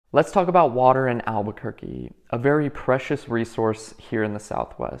Let's talk about water in Albuquerque, a very precious resource here in the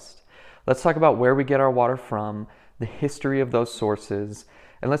Southwest. Let's talk about where we get our water from, the history of those sources,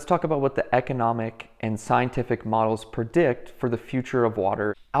 and let's talk about what the economic and scientific models predict for the future of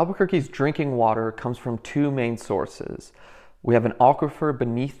water. Albuquerque's drinking water comes from two main sources. We have an aquifer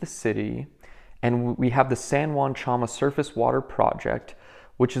beneath the city, and we have the San Juan Chama Surface Water Project,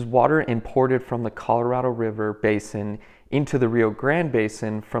 which is water imported from the Colorado River Basin into the Rio Grande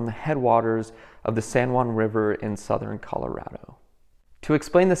Basin from the headwaters of the San Juan River in southern Colorado. To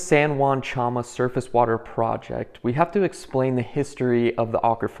explain the San Juan Chama Surface Water Project, we have to explain the history of the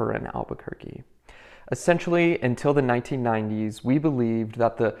aquifer in Albuquerque. Essentially, until the 1990s, we believed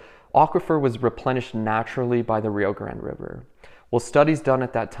that the aquifer was replenished naturally by the Rio Grande River. Well, studies done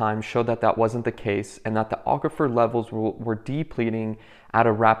at that time showed that that wasn't the case and that the aquifer levels were depleting at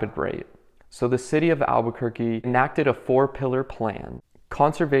a rapid rate. So the city of Albuquerque enacted a four-pillar plan: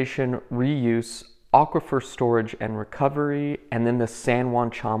 conservation, reuse, aquifer storage and recovery, and then the San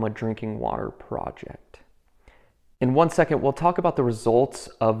Juan Chama Drinking Water Project. In 1 second, we'll talk about the results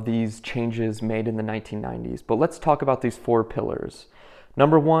of these changes made in the 1990s, but let's talk about these four pillars.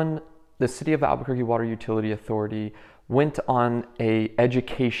 Number one, the City of Albuquerque Water Utility Authority went on an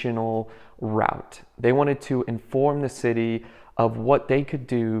educational route. They wanted to inform the city of what they could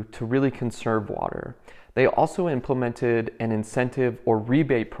do to really conserve water. They also implemented an incentive or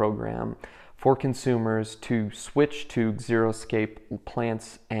rebate program for consumers to switch to xeriscape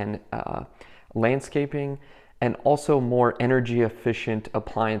plants and landscaping, and also more energy efficient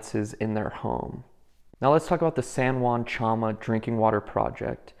appliances in their home. Now let's talk about the San Juan Chama Drinking Water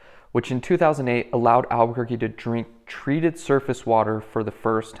Project, which in 2008 allowed Albuquerque to drink treated surface water for the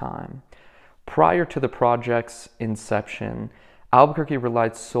first time. Prior to the project's inception, Albuquerque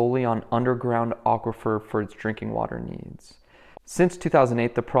relied solely on underground aquifer for its drinking water needs. Since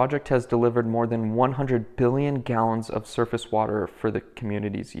 2008, the project has delivered more than 100 billion gallons of surface water for the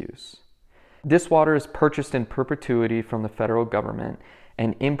community's use. This water is purchased in perpetuity from the federal government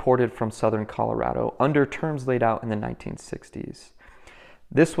and imported from southern Colorado under terms laid out in the 1960s.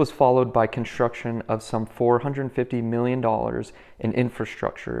 This was followed by construction of some $450 million in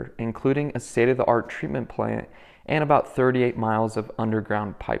infrastructure, including a state-of-the-art treatment plant and about 38 miles of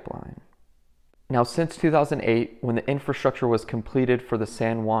underground pipeline. Now, since 2008, when the infrastructure was completed for the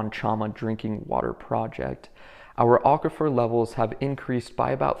San Juan Chama Drinking Water Project, our aquifer levels have increased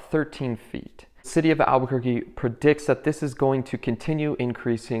by about 13 feet. The City of Albuquerque predicts that this is going to continue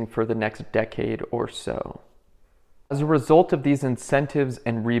increasing for the next decade or so. As a result of these incentives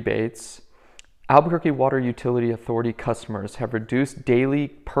and rebates, Albuquerque Water Utility Authority customers have reduced daily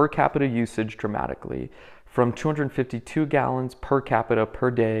per capita usage dramatically, from 252 gallons per capita per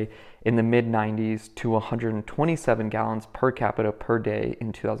day in the mid-90s to 127 gallons per capita per day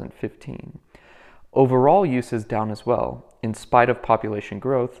in 2015. Overall use is down as well, in spite of population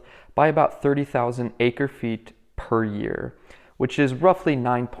growth, by about 30,000 acre-feet per year, which is roughly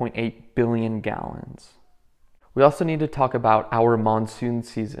 9.8 billion gallons. We also need to talk about our monsoon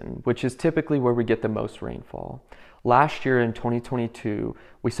season, which is typically where we get the most rainfall. Last year in 2022,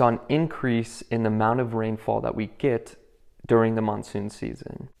 we saw an increase in the amount of rainfall that we get during the monsoon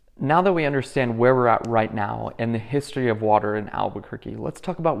season. Now that we understand where we're at right now and the history of water in Albuquerque, let's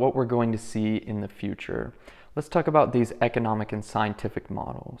talk about what we're going to see in the future. Let's talk about these economic and scientific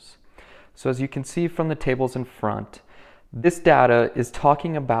models. So as you can see from the tables in front, this data is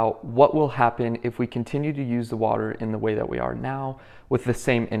talking about what will happen if we continue to use the water in the way that we are now with the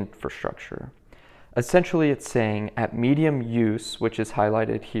same infrastructure. Essentially, it's saying at medium use, which is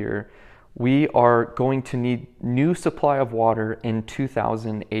highlighted here, we are going to need new supply of water in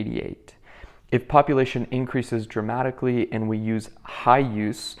 2088. If population increases dramatically and we use high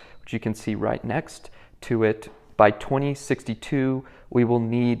use, which you can see right next to it, by 2062, we will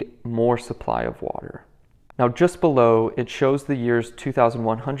need more supply of water. Now just below, it shows the years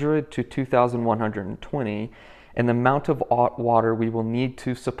 2100 to 2120 and the amount of water we will need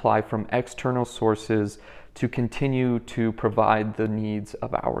to supply from external sources to continue to provide the needs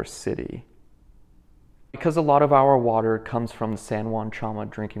of our city. Because a lot of our water comes from the San Juan Chama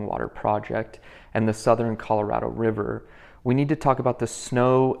Drinking Water Project and the southern Colorado River, we need to talk about the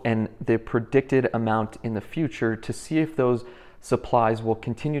snow and the predicted amount in the future to see if those supplies will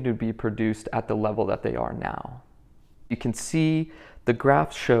continue to be produced at the level that they are now. You can see the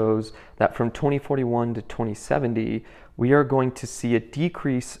graph shows that from 2041 to 2070, we are going to see a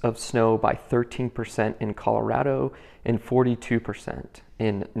decrease of snow by 13% in Colorado and 42%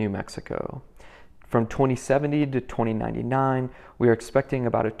 in New Mexico. From 2070 to 2099, we are expecting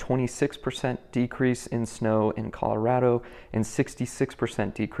about a 26% decrease in snow in Colorado and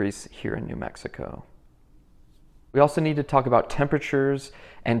 66% decrease here in New Mexico. We also need to talk about temperatures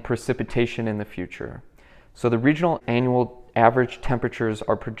and precipitation in the future. So the regional annual average temperatures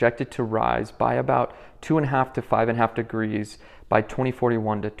are projected to rise by about 2.5 to 5.5 degrees by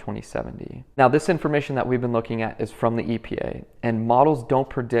 2041 to 2070. Now, this information that we've been looking at is from the EPA, and models don't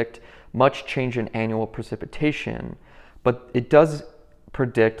predict much change in annual precipitation, but it does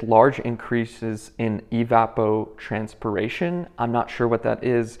predict large increases in evapotranspiration. I'm not sure what that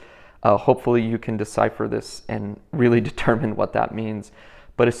is. Hopefully you can decipher this and really determine what that means.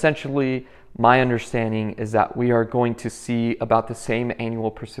 But essentially, my understanding is that we are going to see about the same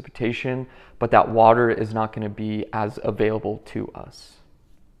annual precipitation, but that water is not going to be as available to us.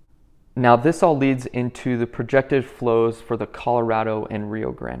 Now, this all leads into the projected flows for the Colorado and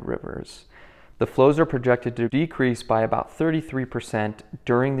Rio Grande rivers. The flows are projected to decrease by about 33%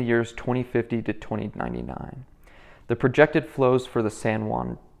 during the years 2050 to 2099. The projected flows for the San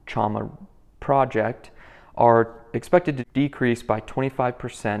Juan Chama project are expected to decrease by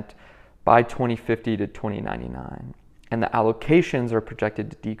 25% by 2050 to 2099. And the allocations are projected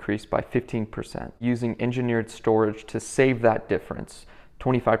to decrease by 15% using engineered storage to save that difference,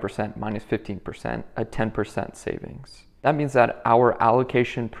 25% minus 15%, a 10% savings. That means that our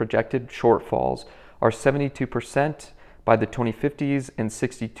allocation projected shortfalls are 72% by the 2050s and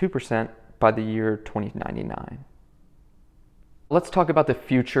 62% by the year 2099. Let's talk about the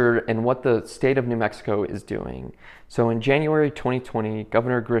future and what the state of New Mexico is doing. So in January 2020,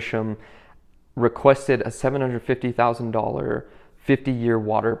 Governor Grisham requested a $750,000 50-year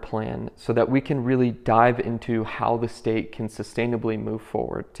water plan so that we can really dive into how the state can sustainably move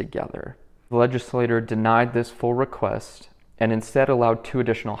forward together. The legislature denied this full request and instead allowed 2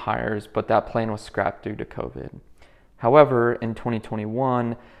 additional hires, but that plan was scrapped due to COVID. However, in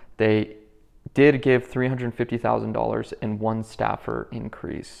 2021, they did give $350,000 and 1 staffer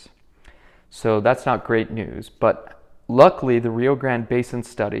increase. So that's not great news, but luckily the Rio Grande Basin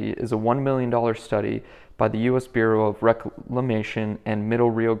study is a $1 million study by the U.S. Bureau of Reclamation and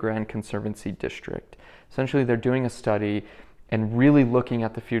Middle Rio Grande Conservancy District. Essentially, they're doing a study and really looking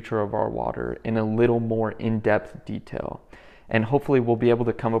at the future of our water in a little more in-depth detail. And hopefully we'll be able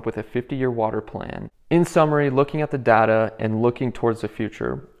to come up with a 50-year water plan. In summary, looking at the data and looking towards the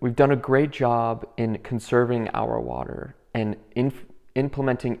future, we've done a great job in conserving our water and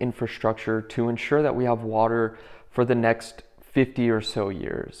implementing infrastructure to ensure that we have water for the next 50 or so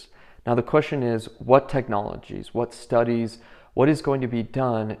years. Now the question is, what technologies, what studies, what is going to be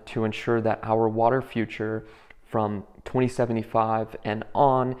done to ensure that our water future from 2075 and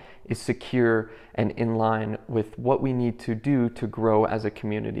on is secure and in line with what we need to do to grow as a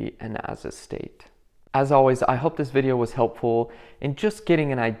community and as a state. As always, I hope this video was helpful in just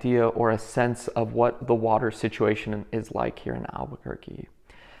getting an idea or a sense of what the water situation is like here in Albuquerque.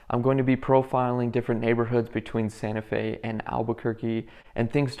 I'm going to be profiling different neighborhoods between Santa Fe and Albuquerque and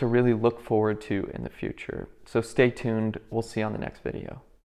things to really look forward to in the future. So stay tuned. We'll see you on the next video.